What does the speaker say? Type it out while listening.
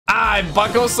PS5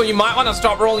 buckles, so you might want to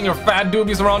stop rolling your fat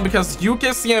doobies around because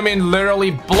UKCMA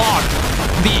literally blocked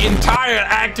the entire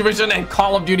Activision and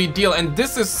Call of Duty deal, and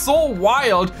this is so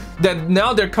wild that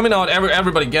now they're coming out.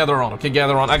 Everybody gather around, okay,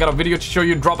 gather around. I got a video to show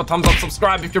you. Drop a thumbs up,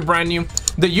 subscribe if you're brand new.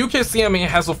 The UKCMA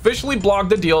has officially blocked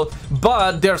the deal,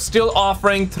 but they're still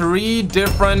offering 3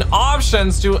 different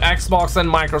options to Xbox and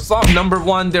Microsoft. Number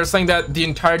 1, they're saying that the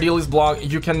entire deal is blocked.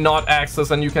 You cannot access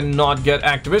and you cannot get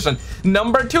Activision.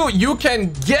 Number 2, you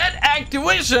can get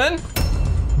Activision,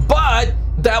 but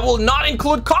that will not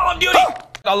include Call of Duty.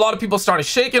 A lot of people started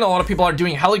shaking. A lot of people are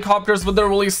doing helicopters with the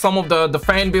release. Some of the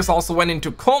fan base also went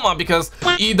into coma because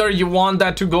either you want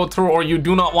that to go through or you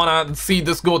do not want to see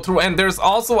this go through. And there's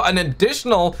also an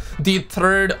additional, the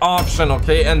third option,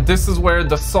 okay? And this is where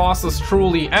the sauce is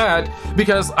truly at,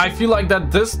 because I feel like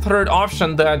that this third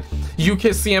option that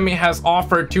UKCMA has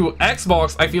offered to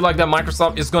Xbox, I feel like that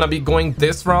Microsoft is going to be going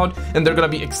this route and they're going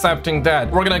to be accepting that.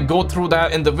 We're going to go through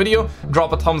that in the video.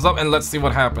 Drop a thumbs up and let's see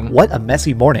what happened. What a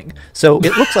messy morning. So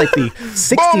it looks like the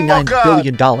 $69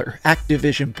 billion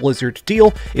Activision Blizzard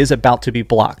deal is about to be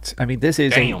blocked. I mean, this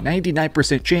is a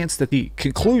 99% chance that the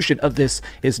conclusion of this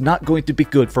is not going to be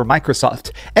good for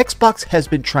Microsoft. Xbox has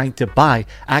been trying to buy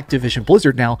Activision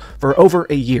Blizzard now for over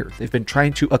a year. They've been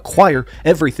trying to acquire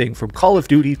everything from Call of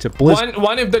Duty to Blizzard.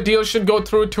 One if the deal should go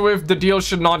through, 2 if the deal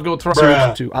should not go through.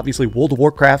 To obviously World of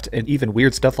Warcraft and even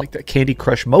weird stuff like the Candy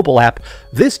Crush mobile app.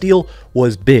 This deal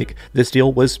was big. This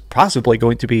deal was possibly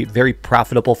going to be very profitable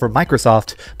for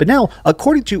Microsoft, but now,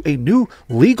 according to a new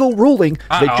legal ruling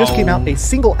that just came out a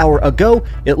single hour ago,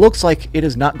 it looks like it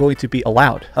is not going to be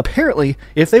allowed. Apparently,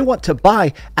 if they want to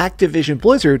buy Activision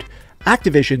Blizzard,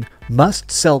 Activision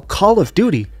must sell Call of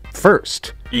Duty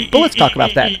first. But let's talk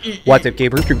about that. What's up,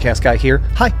 gamers? Dreamcast Guy here.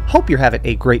 Hi, hope you're having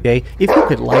a great day. If you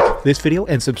could like this video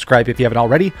and subscribe if you haven't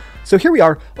already. So here we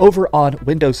are over on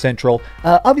Windows Central.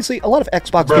 Obviously, a lot of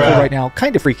Xbox people right now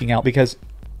kind of freaking out because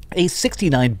a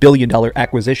 $69 billion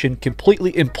acquisition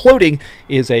completely imploding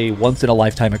is a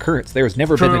once-in-a-lifetime occurrence. There has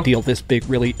never been a deal this big,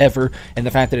 really, ever, and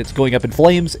the fact that it's going up in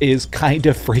flames is kind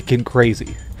of freaking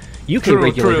crazy. UK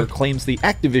regulator claims the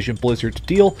Activision Blizzard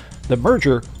deal, the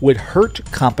merger, would hurt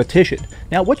competition.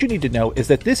 Now, what you need to know is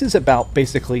that this is about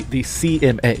basically the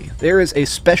CMA. There is a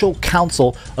special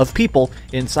council of people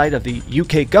inside of the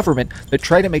UK government that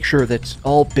try to make sure that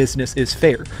all business is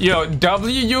fair. Yo,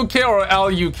 WUK or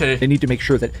LUK? They need to make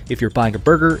sure that if you're buying a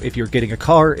burger, if you're getting a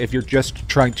car, if you're just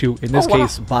trying to, in this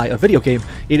case, buy a video game,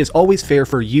 it is always fair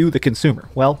for you, the consumer.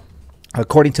 Well,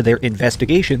 according to their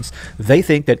investigations, they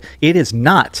think that it is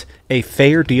not a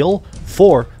fair deal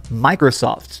for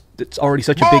Microsoft. It's already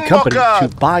such a big company to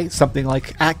buy something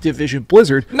like Activision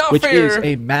Blizzard, which is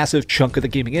a massive chunk of the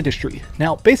gaming industry.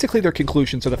 Now, basically their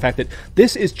conclusions are the fact that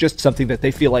this is just something that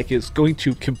they feel like is going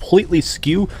to completely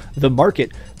skew the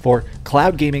market for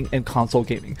cloud gaming and console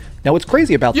gaming. Now, what's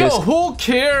crazy about this... Yo, who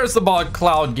cares about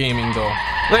cloud gaming, though?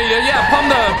 Like,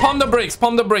 yeah, pump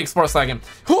the brakes for a second.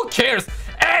 Who cares?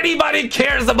 Anybody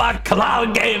cares about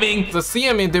cloud gaming? The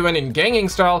CMA, they went in ganging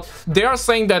style. They are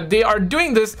saying that they are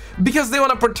doing this because they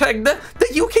want to protect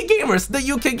the UK gamers.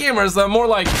 The UK gamers are more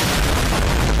like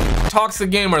toxic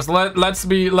gamers.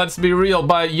 Let's be real.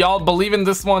 But y'all believe in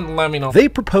this one? Let me know. They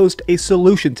proposed a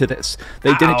solution to this.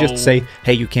 They didn't just say,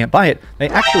 hey, you can't buy it. They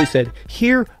actually said,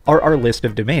 here are our list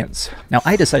of demands. Now,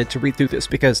 I decided to read through this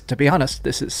because, to be honest,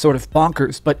 this is sort of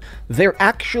bonkers, but they're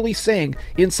actually saying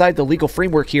inside the legal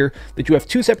framework here that you have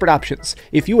 2 separate options.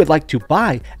 If you would like to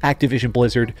buy Activision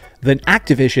Blizzard, then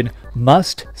Activision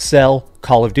must sell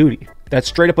Call of Duty. That's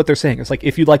straight up what they're saying. It's like,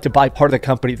 if you'd like to buy part of the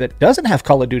company that doesn't have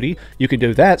Call of Duty, you can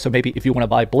do that. So maybe if you want to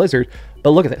buy Blizzard,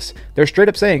 but look at this. They're straight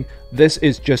up saying this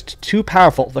is just too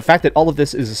powerful. The fact that all of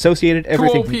this is associated,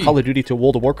 everything from Call of Duty to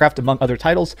World of Warcraft, among other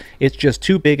titles, it's just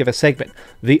too big of a segment.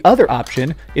 The other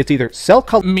option, it's either sell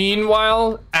Call...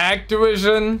 Meanwhile,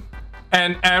 Activision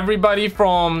and everybody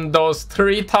from those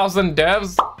 3,000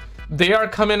 devs, they are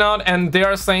coming out and they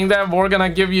are saying that we're gonna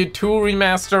give you 2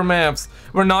 remaster maps.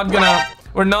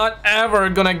 We're not ever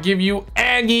gonna give you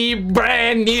any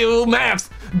brand new maps.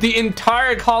 The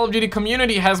entire Call of Duty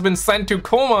community has been sent to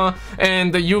coma,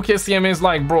 and the UKCMA is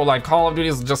like, bro, like, Call of Duty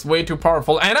is just way too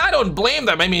powerful. And I don't blame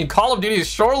them. I mean, Call of Duty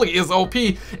surely is OP.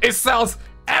 It sells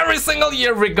every single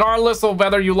year, regardless of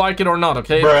whether you like it or not,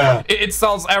 okay? It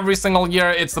sells every single year.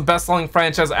 It's the best-selling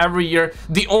franchise every year.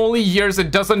 The only years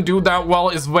it doesn't do that well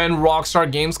is when Rockstar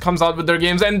Games comes out with their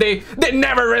games, and they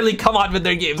never really come out with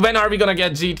their games. When are we gonna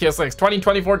get GTA 6?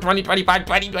 2024, 2025,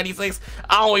 2026?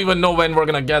 I don't even know when we're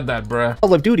gonna get that, bruh.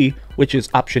 Call of Duty, which is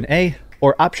option A,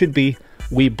 or option B,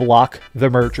 we block the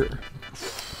merger.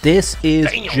 This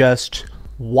is just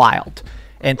wild.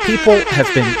 and people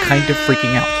have been kind of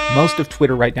freaking out. Most of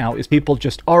Twitter right now is people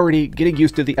just already getting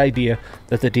used to the idea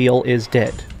that the deal is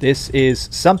dead. This is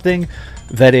something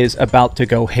that is about to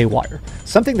go haywire.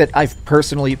 Something that I've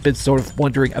personally been sort of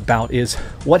wondering about is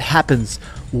what happens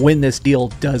when this deal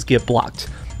does get blocked.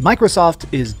 Microsoft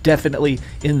is definitely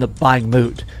in the buying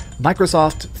mood.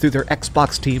 Microsoft, through their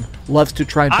Xbox team, loves to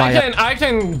try and buy up. I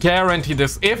can guarantee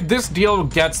this. If this deal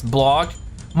gets blocked,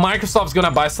 Microsoft's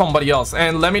gonna buy somebody else.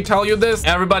 And let me tell you this,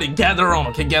 everybody gather on,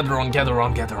 okay? Gather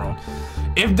on.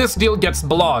 If this deal gets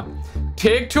blocked,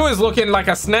 Take-Two is looking like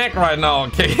a snack right now,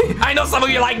 okay? I know some of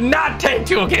you are like, not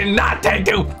Take-Two, okay? Not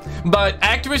Take-Two. But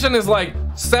Activision is like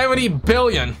 70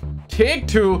 billion.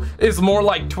 Take-Two is more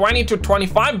like 20 to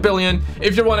 25 billion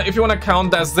if you wanna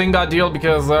count that Zynga deal,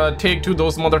 because Take-Two,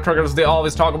 those mother truckers, they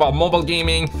always talk about mobile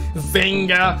gaming.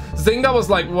 Zynga was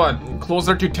like what,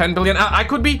 closer to 10 billion. I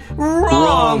could be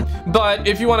wrong, but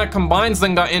if you want to combine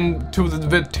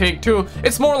Zynga with Take-Two,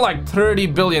 it's more like 30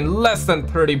 billion, less than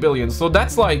 30 billion. So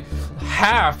that's like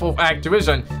half of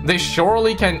Activision. They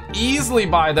surely can easily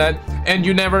buy that, and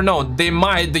you never know, they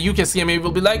might, the UK CMA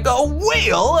will be like, oh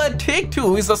well,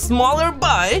 Take-Two is a smaller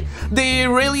buy. They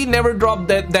really never dropped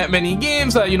that many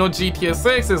games. You know, GTA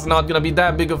 6 is not gonna be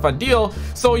that big of a deal,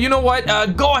 so you know what,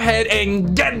 go ahead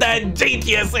and get that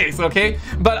GTA 6, okay?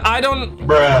 But I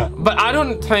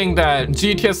don't think that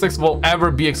GTA 6 will ever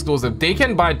be exclusive. They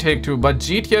can buy Take-Two, but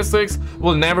GTA 6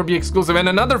 will never be exclusive. And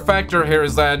another factor here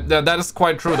is that is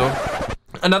quite true though.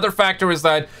 Another factor is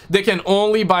that they can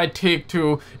only buy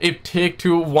Take-Two if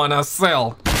Take-Two wanna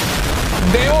sell.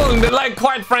 They will, like,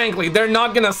 quite frankly, they're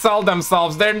not gonna sell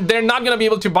themselves. They're not gonna be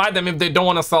able to buy them if they don't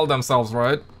want to sell themselves,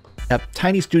 right?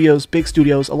 Tiny studios, big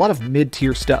studios, a lot of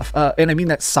mid-tier stuff, and I mean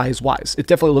that size-wise. It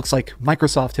definitely looks like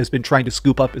Microsoft has been trying to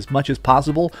scoop up as much as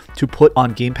possible to put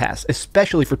on Game Pass,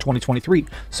 especially for 2023.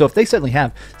 So if they suddenly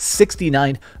have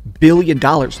 $69 billion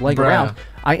laying around,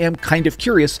 I am kind of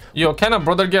curious. Yo, can a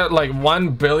brother get like 1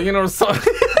 billion or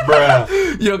something?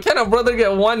 Yo, can a brother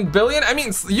get 1 billion? I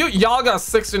mean, y'all got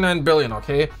 69 billion,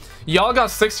 okay? Y'all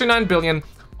got 69 billion.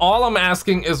 All I'm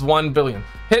asking is 1 billion.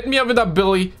 Hit me up with a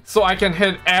Billy so I can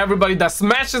hit everybody that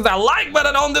smashes that like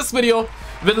button on this video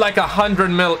with like 100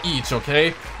 mil each,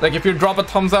 okay? Like if you drop a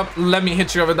thumbs up, let me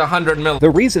hit you with 100 mil. The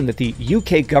reason that the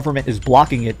UK government is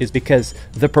blocking it is because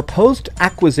the proposed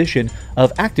acquisition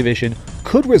of Activision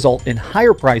could result in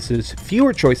higher prices,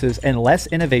 fewer choices, and less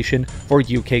innovation for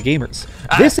UK gamers.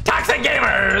 This toxic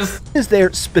gamers is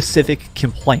their specific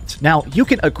complaint. Now, you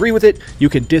can agree with it, you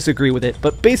can disagree with it,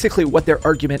 but basically what their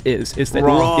argument is that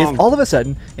if all of a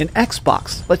sudden an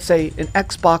Xbox, let's say an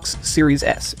Xbox Series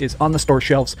S is on the store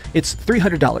shelves, it's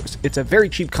 $300. It's a very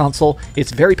cheap console,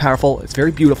 it's very powerful, it's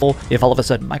very beautiful. If all of a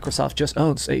sudden Microsoft just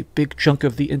owns a big chunk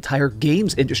of the entire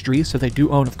games industry, so they do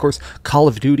own, of course, Call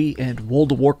of Duty and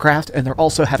World of Warcraft, and they're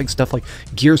also having stuff like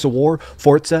Gears of War,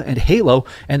 Forza, and Halo,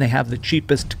 and they have the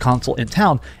cheapest console in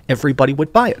town, everybody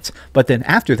would buy it. But then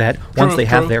after that, once they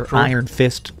have their iron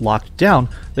fist locked down,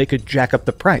 they could jack up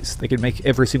the price. They could make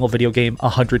every single video game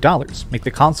 $100, make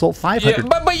the console $500. Yeah,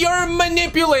 but you're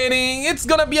manipulating. It's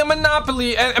gonna be a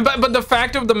monopoly. But the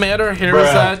fact of the matter here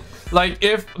is that, like,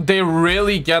 if they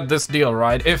really get this deal,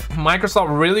 right? If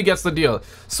Microsoft really gets the deal,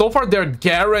 so far they're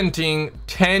guaranteeing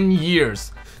 10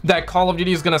 years that Call of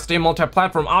Duty is gonna stay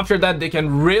multi-platform. After that, they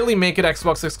can really make it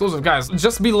Xbox exclusive. Guys,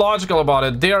 just be logical about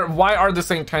it. Why are they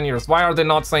saying 10 years? Why are they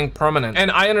not saying permanent?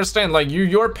 And I understand, like,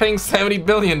 you're paying 70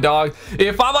 billion, dog.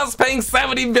 If I was paying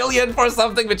 70 billion for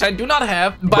something which I do not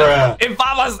have, but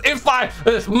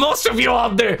if most of you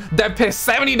out there that pay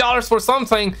 $70 for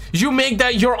something, you make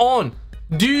that your own.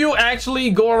 Do you actually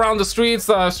go around the streets,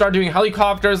 start doing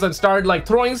helicopters and start like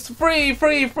throwing free,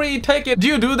 take it? Do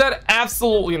you do that?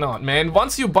 Absolutely not, man.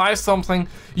 Once you buy something,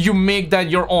 you make that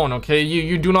your own, okay?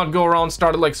 You do not go around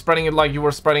start like spreading it like you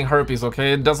were spreading herpes,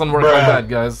 okay? It doesn't work like that,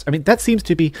 guys. I mean, that seems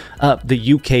to be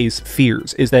the UK's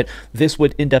fears, is that this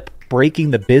would end up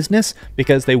breaking the business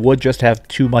because they would just have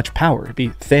too much power. It'd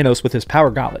be Thanos with his power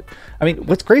gauntlet. I mean,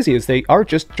 what's crazy is they are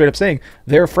just straight up saying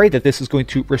they're afraid that this is going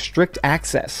to restrict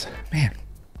access. Man.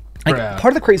 Like,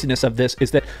 part of the craziness of this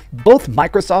is that both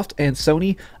Microsoft and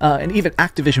Sony and even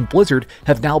Activision Blizzard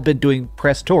have now been doing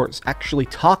press tours, actually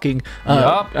talking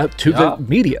to the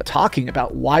media, talking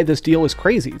about why this deal is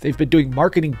crazy. They've been doing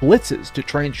marketing blitzes to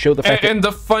try and show the fact and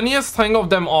the funniest thing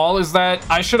of them all is that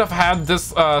I should have had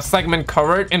this segment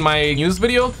covered in my news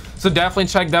video, so definitely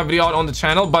check that video out on the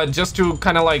channel. But just to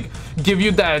kind of like give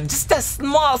you that, just a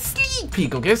small sneak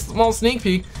peek, okay? Small sneak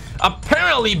peek.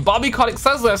 Apparently, Bobby Kotick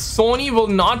says that Sony will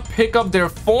not pick up their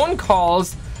phone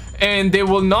calls and they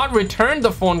will not return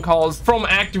the phone calls from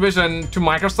Activision to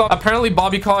Microsoft. Apparently,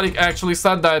 Bobby Kotick actually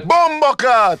said that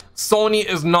Sony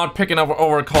is not picking up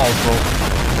our calls, bro.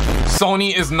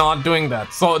 Sony is not doing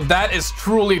that. So that is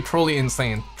truly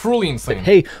insane. Truly insane.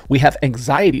 Hey, we have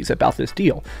anxieties about this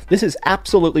deal. This is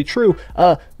absolutely true.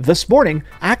 This morning,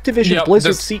 Activision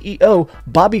Blizzard CEO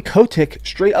Bobby Kotick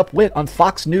straight up went on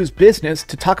Fox News Business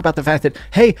to talk about the fact that,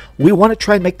 hey, we want to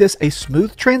try and make this a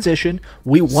smooth transition.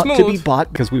 We want to be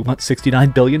bought because we want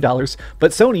 $69 billion,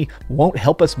 but Sony won't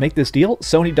help us make this deal.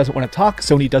 Sony doesn't want to talk.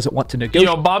 Sony doesn't want to negotiate.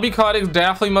 Yo, Bobby Kotick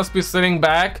definitely must be sitting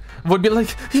back, would be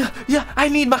like, yeah, I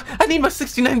need my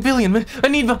 69 billion, man. I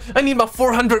need my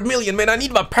 400 million, man. I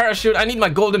need my parachute. I need my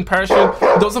golden parachute.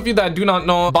 Those of you that do not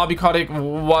know, Bobby Kotick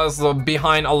was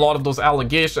behind a lot of those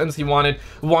allegations. He wanted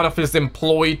one of his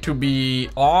employees to be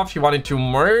off. He wanted to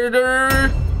murder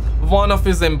one of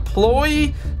his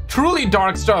employees. Truly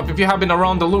dark stuff. If you have been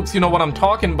around the loops, you know what I'm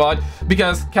talking about,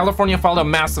 because California filed a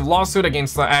massive lawsuit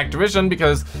against Activision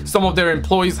because some of their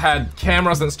employees had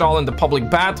cameras installed in the public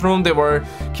bathroom. They were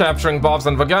capturing bobs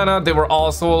and vagina. They were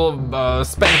also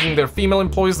spanking their female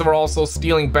employees. They were also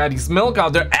stealing Betty's milk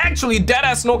out there. Actually,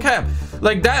 deadass no cap.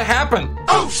 Like, that happened.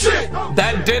 Oh shit!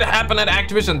 That did happen at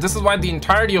Activision. This is why the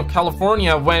entirety of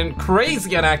California went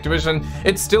crazy at Activision.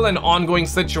 It's still an ongoing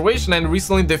situation, and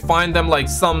recently they fined them like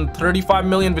some 35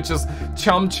 million, which is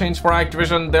chump change for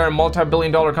Activision. They're a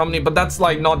multi-billion-dollar company, but that's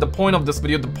like not the point of this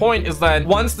video. The point is that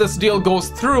once this deal goes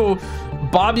through,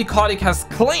 Bobby Kotick has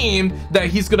claimed that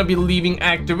he's gonna be leaving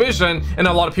Activision, and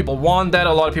a lot of people want that.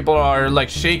 A lot of people are like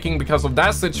shaking because of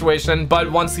that situation.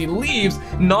 But once he leaves,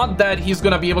 not that he's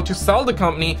gonna be able to sell the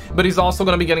company, but he's also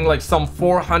gonna be getting like some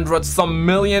 400 some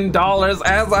million dollars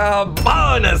as a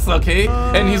bonus, okay?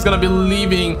 And he's gonna be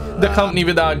leaving the company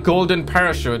with a golden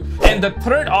parachute. And the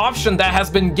third option that has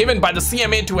been given by the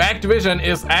CMA to Activision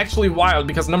is actually wild,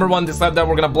 because number one, they said that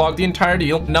we're gonna block the entire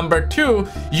deal. Number two,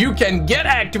 you can get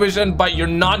Activision, but you're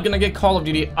not gonna get Call of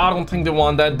Duty. I don't think they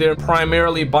want that. They're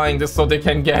primarily buying this so they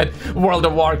can get World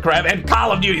of Warcraft and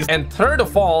Call of Duty. And third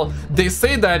of all, they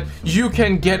say that you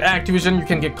can get Activision, you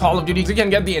can get Call of Duty, you can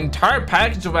get the entire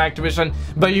package of Activision,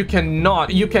 but you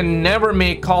can never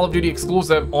make Call of Duty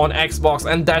exclusive on Xbox,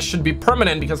 and that should be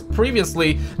permanent, because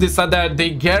previously they said that they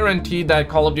guarantee that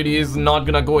Call of Duty is not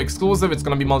gonna go exclusive. It's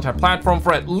gonna be multi-platform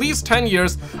for at least 10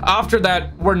 years. After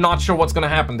that, we're not sure what's gonna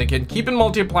happen. They can keep it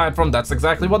multi-platform. That's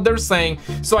exactly what they're saying.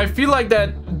 So I feel like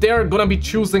that they're gonna be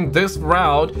choosing this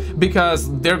route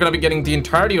because they're gonna be getting the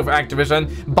entirety of Activision,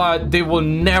 but they will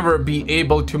never be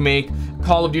able to make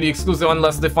Call of Duty exclusive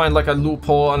unless they find like a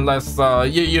loophole, unless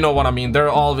you know what I mean. There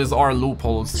always are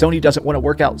loopholes. Sony doesn't want to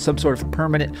work out some sort of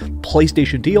permanent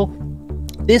PlayStation deal.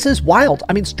 This is wild.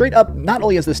 I mean, straight up, not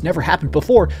only has this never happened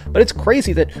before, but it's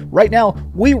crazy that right now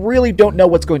we really don't know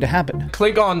what's going to happen.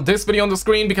 Click on this video on the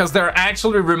screen because they're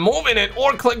actually removing it,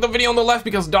 or click the video on the left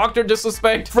because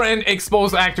DrDisrespect friend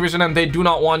exposed Activision and they do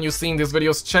not want you seeing these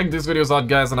videos. Check these videos out,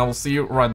 guys, and I will see you right